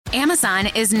Amazon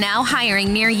is now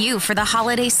hiring near you for the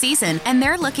holiday season, and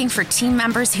they're looking for team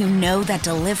members who know that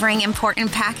delivering important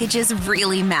packages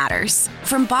really matters.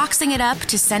 From boxing it up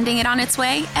to sending it on its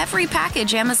way, every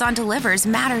package Amazon delivers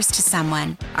matters to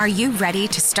someone. Are you ready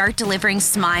to start delivering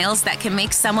smiles that can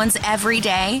make someone's every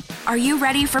day? Are you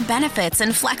ready for benefits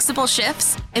and flexible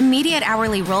shifts? Immediate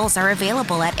hourly roles are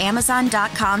available at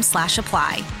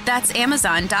amazon.com/apply. That's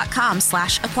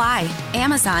amazon.com/apply.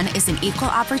 Amazon is an equal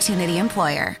opportunity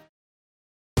employer.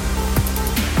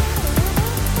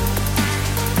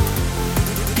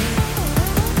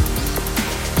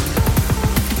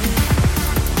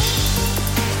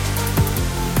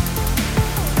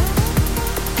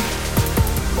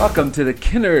 Welcome to the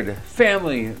Kinnard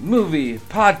Family Movie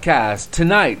Podcast.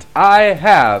 Tonight, I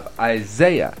have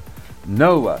Isaiah,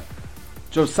 Noah,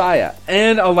 Josiah,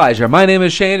 and Elijah. My name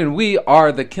is Shane, and we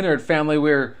are the Kinnard family.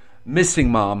 We're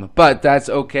missing Mom, but that's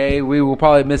okay. We will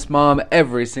probably miss Mom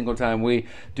every single time we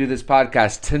do this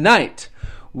podcast. Tonight,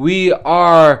 we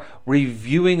are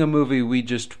reviewing a movie we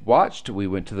just watched. We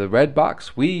went to the Red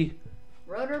Box. We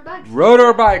rode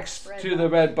our bikes to the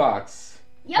Red Box.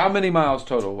 Yep. How many miles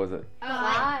total was it?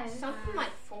 Something like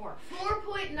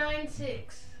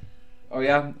 4.96. Oh,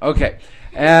 yeah? Okay.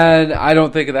 And I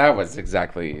don't think that was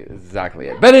exactly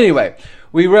it. But anyway,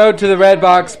 we rode to the Red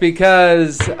Box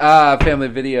because Family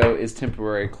Video is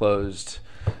temporarily closed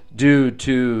due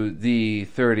to the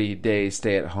 30-day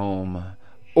stay-at-home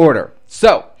order.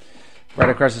 So, right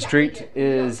across the street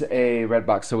is a Red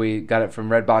Box. So we got it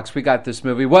from Red Box. We got this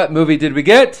movie. What movie did we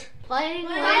get? Playing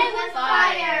with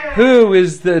Fire. Who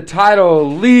is the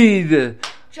title lead?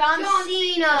 John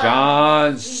Cena.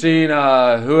 John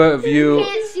Cena. Who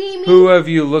of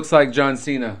you looks like John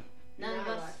Cena? None of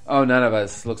us. Oh, none of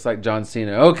us looks like John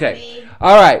Cena. Okay.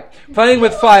 All right. Playing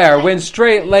with Fire. When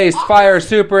straight-laced fire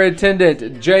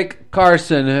superintendent Jake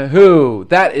Carson,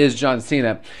 that is John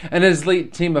Cena, and his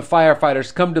elite team of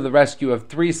firefighters come to the rescue of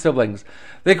three siblings.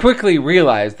 They quickly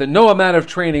realize that no amount of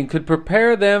training could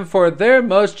prepare them for their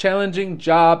most challenging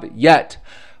job yet,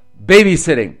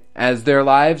 babysitting. As their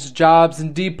lives, jobs,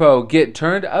 and depot get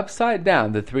turned upside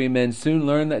down, the three men soon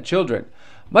learn that children,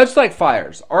 much like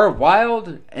fires, are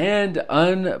wild and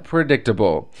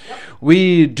unpredictable. Yep.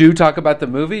 We do talk about the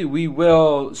movie. We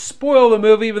will spoil the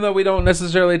movie, even though we don't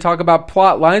necessarily talk about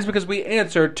plot lines, because we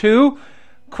answer two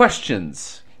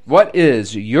questions. What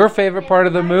is your favorite part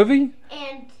of the movie?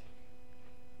 And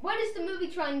what is the movie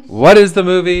trying to say? What is the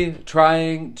movie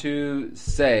trying to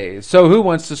say? So who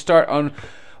wants to start on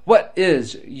what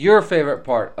is your favorite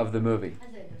part of the movie?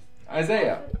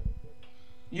 Isaiah.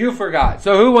 You forgot.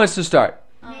 So who wants to start?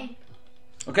 Me.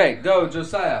 Okay, go,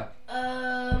 Josiah.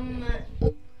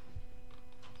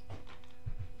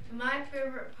 My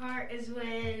favorite part is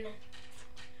when,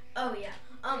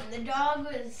 the dog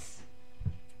was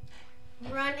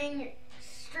running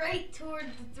straight toward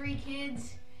the three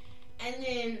kids, and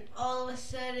then all of a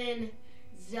sudden,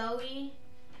 Zoe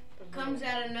comes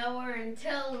out of nowhere and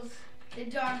tells the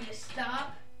dog to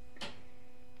stop,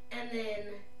 and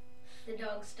then the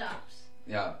dog stops.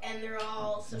 Yeah. And they're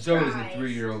all surprised. Zoe's a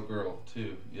 3-year-old girl,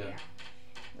 too. Yeah.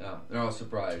 They're all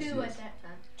surprised. Two at that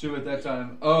time. Two at that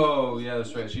time. Oh, yeah,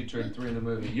 that's right. She turned 3 in the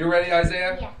movie. You ready,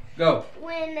 Isaiah? Yeah. Go.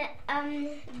 When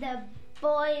the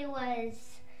boy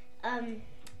was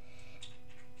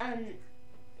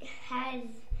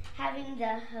having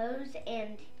the hose,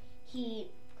 and he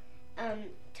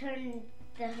turned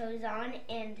the hose on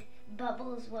and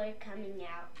bubbles were coming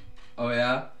out. Oh,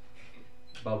 yeah?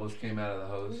 Bubbles came out of the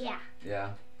hose? Yeah.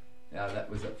 Yeah? Yeah,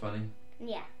 was that funny?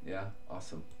 Yeah. Yeah?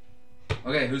 Awesome.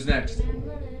 Okay, who's next?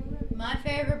 My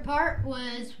favorite part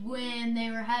was when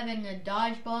they were having a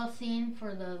dodgeball scene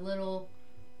for the little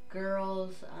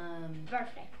girl's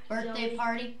birthday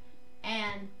party,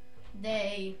 and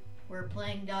they were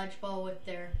playing dodgeball with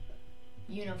their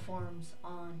uniforms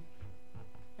on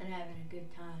and having a good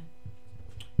time.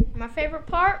 My favorite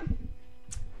part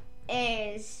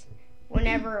is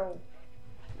whenever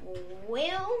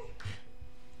Will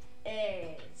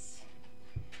is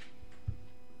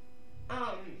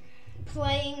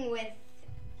playing with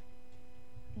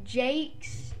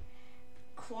Jake's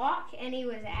clock, and he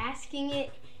was asking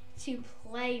it to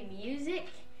play music,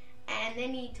 and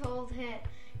then he told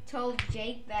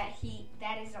Jake that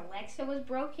his Alexa was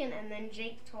broken, and then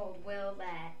Jake told Will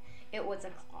that it was a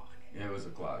clock. Yeah, it was a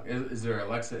clock. Is there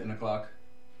Alexa in a clock?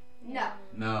 No.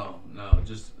 No,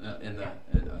 just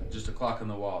just a clock on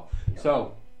the wall.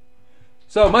 So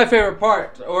my favorite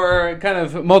part, or kind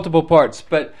of multiple parts,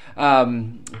 but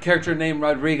character named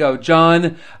Rodrigo,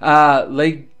 John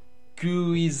Leguizamo.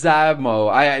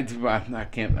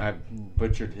 I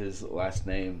butchered his last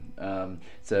name.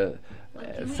 It's a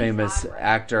famous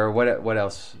actor. What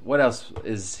else? What else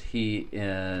is he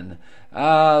in?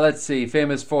 Let's see.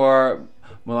 Famous for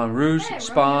Moulin Rouge,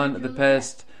 Spawn, The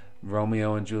Pest,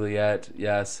 Romeo and Juliet.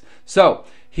 Yes. So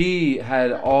he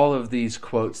had all of these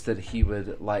quotes that he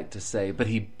would like to say, but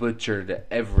he butchered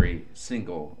every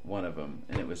single one of them,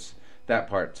 and that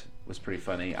part was pretty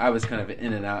funny. I was kind of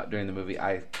in and out during the movie.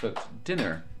 I cooked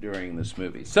dinner during this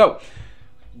movie. So,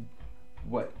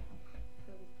 what?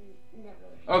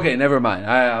 Okay, never mind.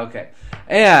 Okay.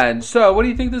 And so, what do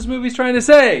you think this movie's trying to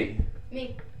say?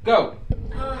 Me. Go.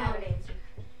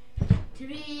 To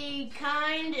be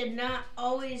kind and not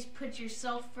always put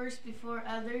yourself first before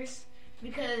others.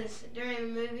 Because during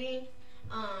the movie,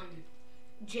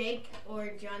 Jake, or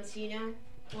John Cena,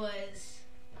 was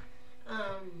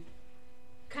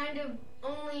kind of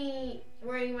only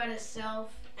worrying about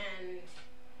himself and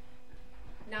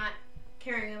not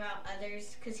caring about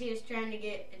others because he was trying to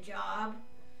get a job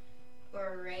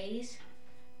or a raise,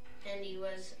 and he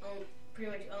was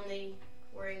pretty much only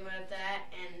worrying about that,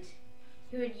 and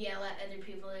he would yell at other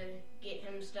people to get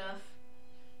him stuff.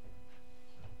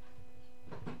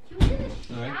 He was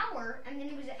in the shower, and then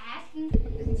he was asking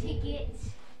for tickets.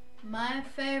 My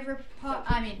favorite part,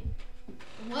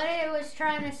 what it was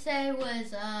trying to say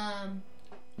was,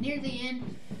 near the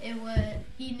end,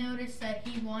 he noticed that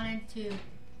he wanted to,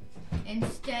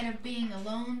 instead of being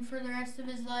alone for the rest of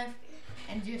his life,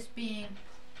 and just being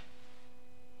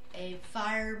a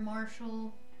fire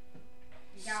marshal.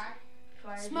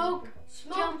 Smoke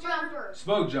jumper.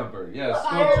 Smoke jumper. Yeah,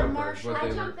 smoke jumper is what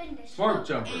they were. Smoke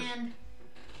jumpers. And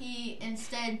he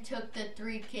instead took the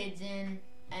 3 kids in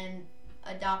and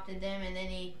adopted them, and then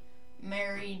he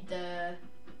married the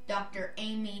Dr.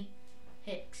 Amy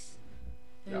Hicks,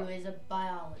 who is a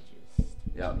biologist.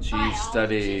 Yeah, she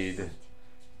studied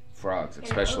frogs,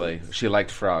 especially. She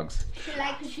liked frogs. She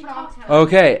liked frogs.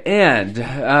 Okay, and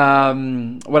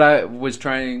what I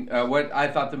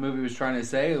thought the movie was trying to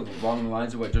say, along the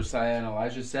lines of what Josiah and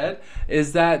Elijah said,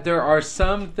 is that there are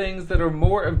some things that are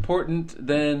more important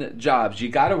than jobs. You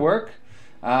got to work.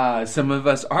 Some of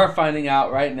us are finding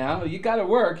out right now. You got to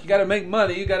work. You got to make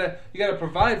money. You got to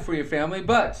provide for your family,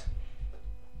 but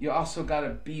you also got to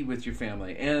be with your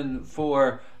family. And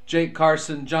for Jake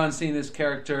Carson, John Cena's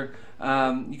character,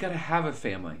 you got to have a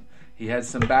family. He had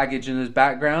some baggage in his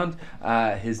background.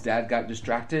 His dad got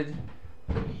distracted,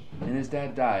 and his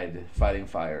dad died fighting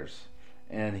fires.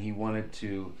 And he wanted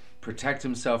to protect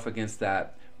himself against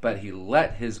that, but he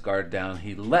let his guard down.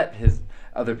 He let his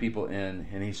other people in,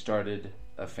 and he started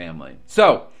a family.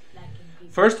 So,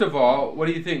 first of all, what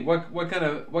do you think? What kind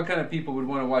of people would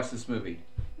want to watch this movie?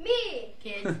 Me.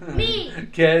 Kids. Me.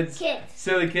 Kids.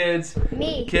 Silly kids.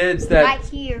 Me. Kids that Right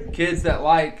here. Kids that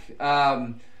like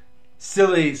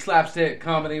silly slapstick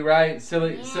comedy, right?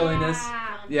 Silliness.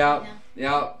 Yeah.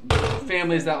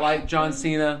 Families that like John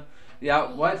Cena.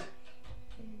 Yeah. What?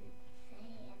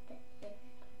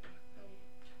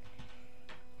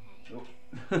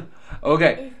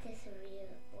 Okay.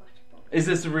 Is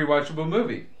this a rewatchable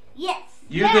movie? Yes.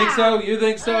 You think so? You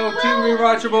think so? 2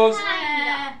 rewatchables?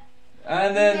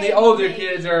 And then the older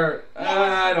kids are,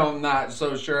 I'm not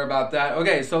so sure about that.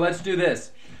 Okay, so let's do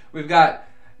this. We've got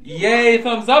yay,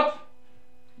 thumbs up,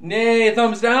 nay,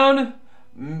 thumbs down,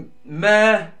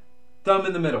 meh, thumb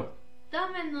in the middle.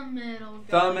 Thumb in the middle.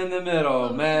 Thumb in the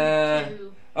middle, meh.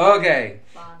 Okay,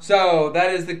 so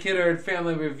that is the Kinnard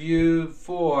Family Review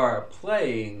for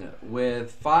Playing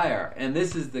with Fire. And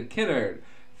this is the Kinnard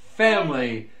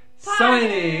Family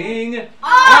signing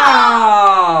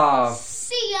off.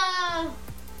 See ya.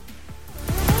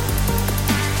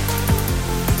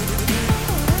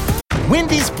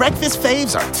 Wendy's breakfast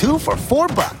faves are 2 for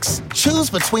 $4. Choose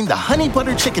between the honey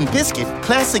butter chicken biscuit,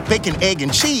 classic bacon, egg,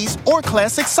 and cheese, or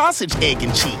classic sausage, egg,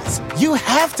 and cheese. You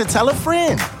have to tell a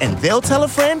friend, and they'll tell a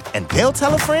friend, and they'll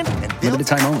tell a friend, and they'll... Limited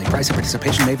time only. Price and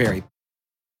participation may vary.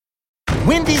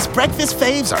 Wendy's breakfast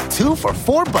faves are 2 for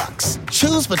 $4.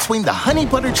 Choose between the honey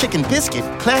butter chicken biscuit,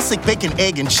 classic bacon,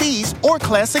 egg, and cheese, or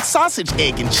classic sausage,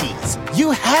 egg, and cheese.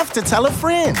 You have to tell a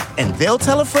friend, and they'll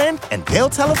tell a friend, and they'll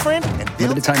tell a friend, and they'll...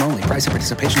 Limited time only. Price and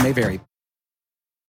participation may vary.